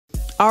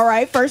All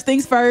right, first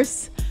things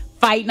first.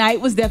 Fight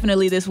night was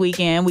definitely this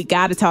weekend. We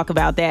got to talk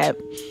about that.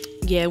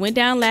 Yeah, it went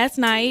down last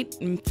night.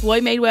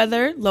 Floyd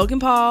Mayweather,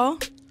 Logan Paul.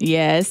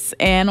 Yes,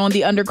 and on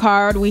the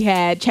undercard we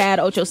had Chad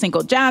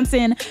Ochocinco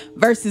Johnson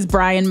versus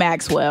Brian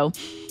Maxwell.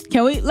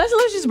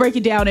 Let's just break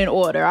it down in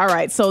order. All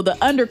right, so the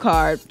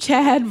undercard,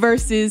 Chad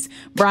versus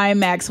Brian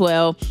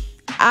Maxwell.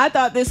 I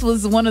thought this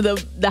was one of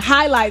the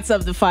highlights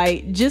of the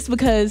fight, just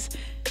because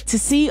to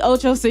see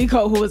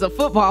Ochocinco, who was a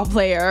football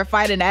player,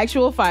 fight an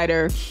actual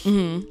fighter.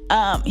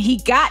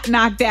 He got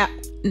knocked down.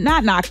 Okay,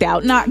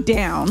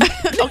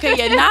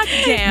 yeah,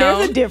 knocked down.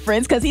 There's a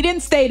difference because he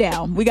didn't stay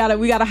down. We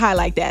gotta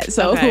highlight that.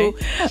 So, okay.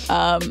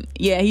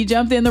 He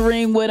jumped in the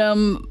ring with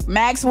him.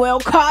 Maxwell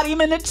caught him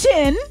in the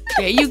chin.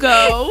 There you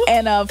go.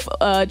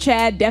 And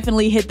Chad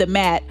definitely hit the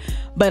mat.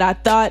 But I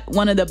thought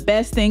one of the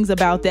best things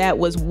about that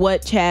was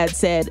what Chad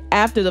said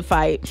after the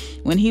fight,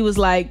 when he was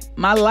like,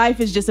 my life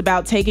is just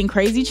about taking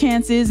crazy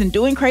chances and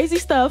doing crazy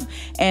stuff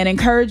and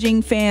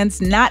encouraging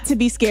fans not to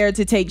be scared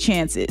to take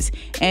chances.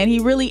 And he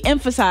really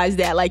emphasized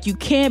that, like, you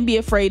can't be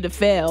afraid to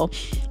fail.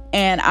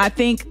 And I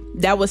think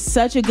that was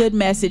such a good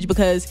message,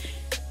 because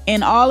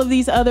in all of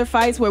these other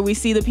fights where we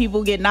see the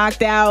people get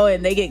knocked out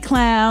and they get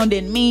clowned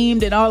and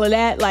memed and all of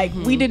that, like,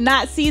 we did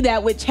not see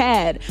that with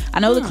Chad. I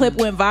know the clip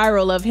went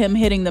viral of him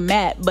hitting the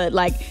mat, but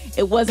like,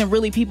 it wasn't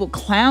really people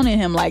clowning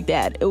him like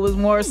that. It was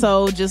more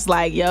so just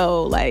like,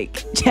 yo,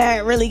 like,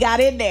 Chad really got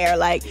in there,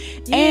 like,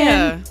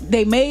 and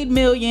they made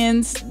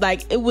millions.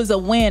 Like, it was a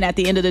win at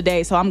the end of the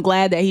day. So I'm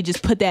glad that he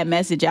just put that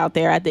message out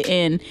there at the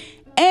end,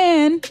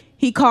 and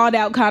he called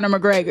out Conor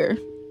McGregor.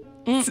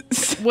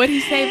 What did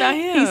he say about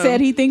him? He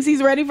said he thinks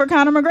he's ready for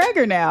Conor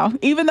McGregor now.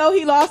 Even though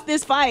he lost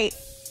this fight,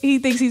 he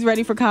thinks he's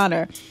ready for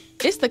Conor.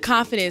 It's the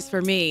confidence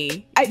for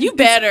me. You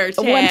better,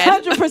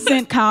 Chad.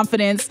 100%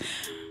 confidence.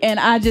 And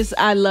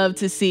I love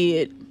to see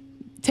it.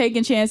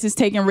 Taking chances,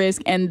 taking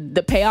risks, and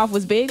the payoff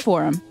was big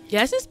for him.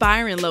 Yeah, it's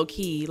inspiring, low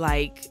key.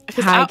 Like,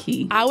 high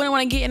key. I wouldn't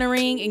want to get in a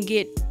ring and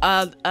get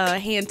a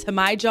hand to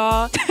my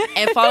jaw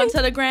and fall into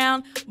the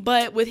ground.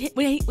 But when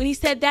he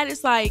said that,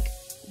 it's like,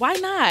 why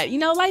not? You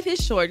know, life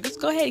is short. Just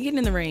go ahead and get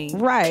in the ring.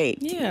 Right.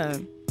 Yeah.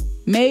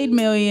 Made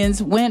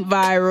millions, went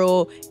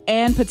viral,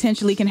 and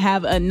potentially can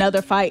have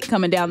another fight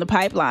coming down the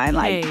pipeline.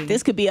 Like,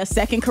 this could be a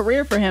second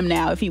career for him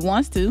now if he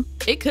wants to.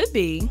 It could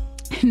be.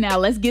 Now,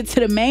 let's get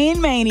to the main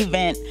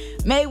event.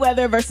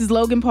 Mayweather versus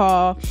Logan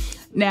Paul.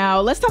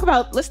 Now, let's start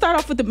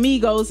off with the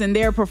Migos and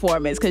their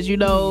performance, because you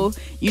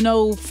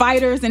know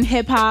fighters and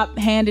hip hop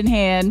hand in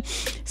hand.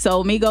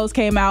 So Migos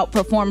came out,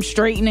 performed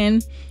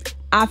straightening.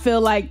 I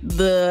feel like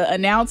the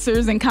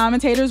announcers and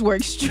commentators were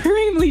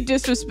extremely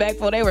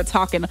disrespectful. They were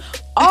talking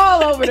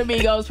all over the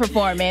Migos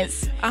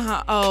performance.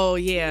 Oh,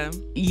 yeah.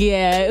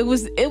 Yeah, it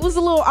was a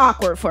little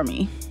awkward for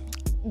me.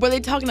 Were they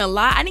talking a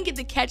lot? I didn't get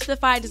to catch the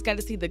fight. I just got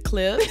to see the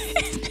clip.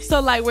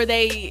 So, like, what were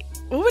they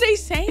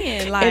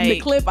saying? Like, in the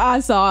clip I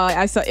saw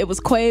it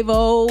was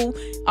Quavo,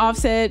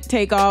 Offset,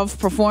 Takeoff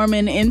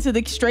performing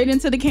straight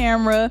into the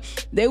camera.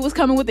 They was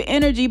coming with the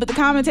energy, but the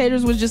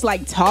commentators was just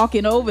like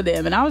talking over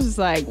them, and I was just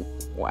like,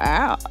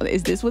 wow,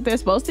 is this what they're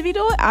supposed to be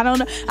doing? I don't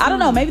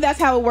know. Maybe that's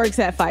how it works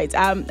at fights.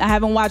 I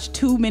haven't watched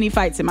too many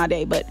fights in my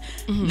day, but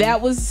that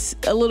was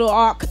a little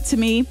awkward to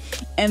me.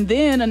 And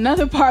then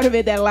another part of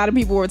it that a lot of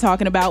people were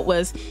talking about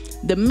was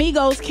the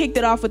Migos kicked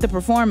it off with the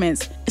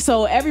performance.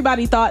 So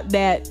everybody thought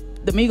that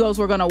the Migos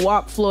were gonna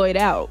walk Floyd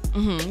out.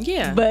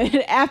 Yeah. But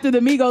after the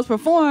Migos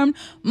performed,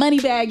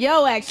 Moneybagg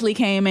Yo actually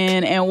came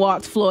in and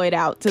walked Floyd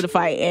out to the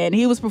fight, and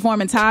he was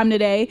performing Time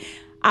Today.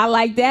 I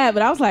like that,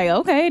 but I was like,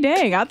 okay,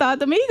 dang, I thought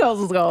the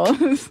Migos was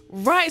going.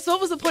 Right, so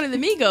what was the point of the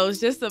Migos?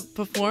 Just a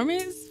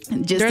performance?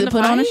 Just to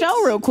put on a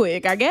show real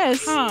quick, I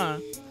guess.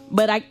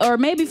 But or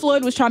maybe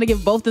Floyd was trying to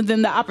give both of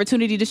them the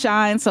opportunity to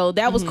shine, so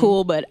that was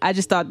cool, but I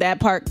just thought that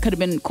part could have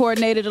been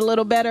coordinated a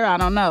little better. I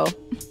don't know.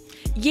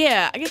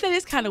 Yeah, I guess that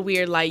is kind of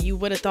weird. Like, you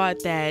would have thought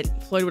that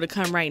Floyd would have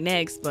come right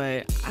next,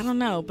 but I don't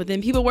know. But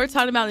then people were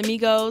talking about the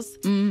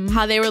Migos,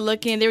 how they were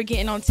looking. They were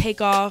getting on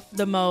Takeoff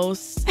the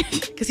most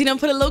because he done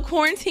put a little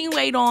quarantine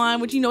weight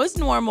on, which, you know, it's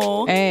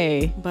normal.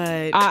 Hey,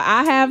 but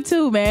I have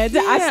too, man.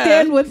 Yeah. I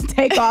stand with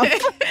Takeoff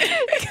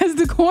because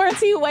the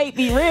quarantine weight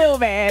be real,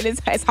 man.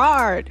 It's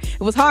hard.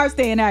 It was hard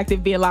staying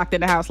active, being locked in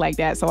the house like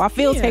that. So I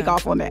feel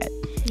Takeoff on that.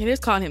 Yeah, they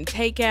just calling him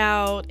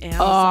Takeout, and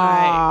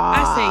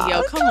I say,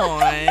 yo, come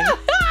on.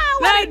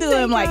 Why do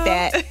him like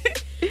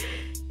that?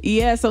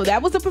 Yeah, so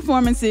that was the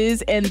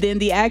performances, and then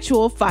the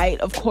actual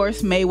fight. Of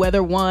course,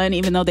 Mayweather won,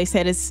 even though they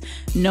said it's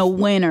no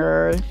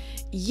winner.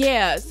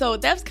 Yeah, so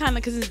that's kind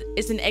of because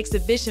it's an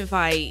exhibition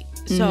fight.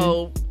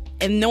 So,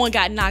 and no one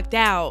got knocked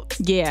out,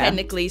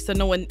 technically. So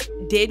no one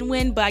did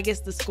win, but I guess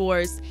the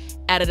scores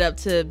added up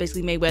to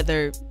basically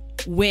Mayweather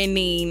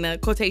winning,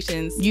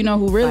 quotations. You know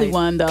who really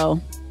won,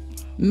 though?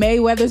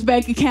 Mayweather's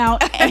bank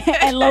account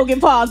and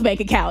Logan Paul's bank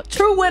account.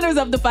 True winners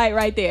of the fight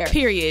right there.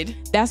 Period.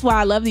 That's why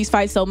I love these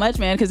fights so much,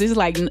 man, because it's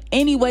like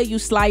any way you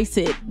slice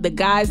it, the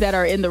guys that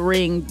are in the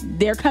ring,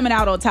 they're coming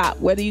out on top.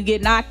 Whether you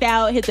get knocked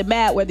out, hit the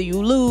mat, whether you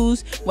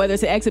lose, whether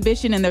it's an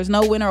exhibition and there's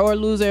no winner or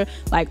loser,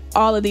 like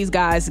all of these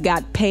guys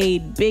got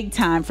paid big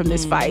time from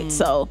this fight.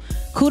 So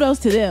kudos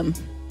to them.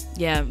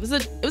 Yeah, it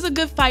was a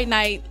good fight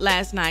night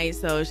last night.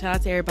 So shout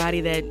out to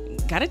everybody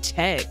that got a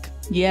check.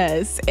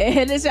 Yes,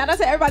 and shout out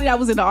to everybody that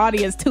was in the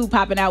audience too,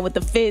 popping out with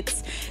the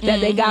fits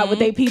that they got with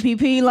their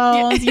PPP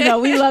loans. You know,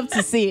 we love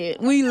to see it.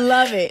 We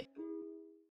love it.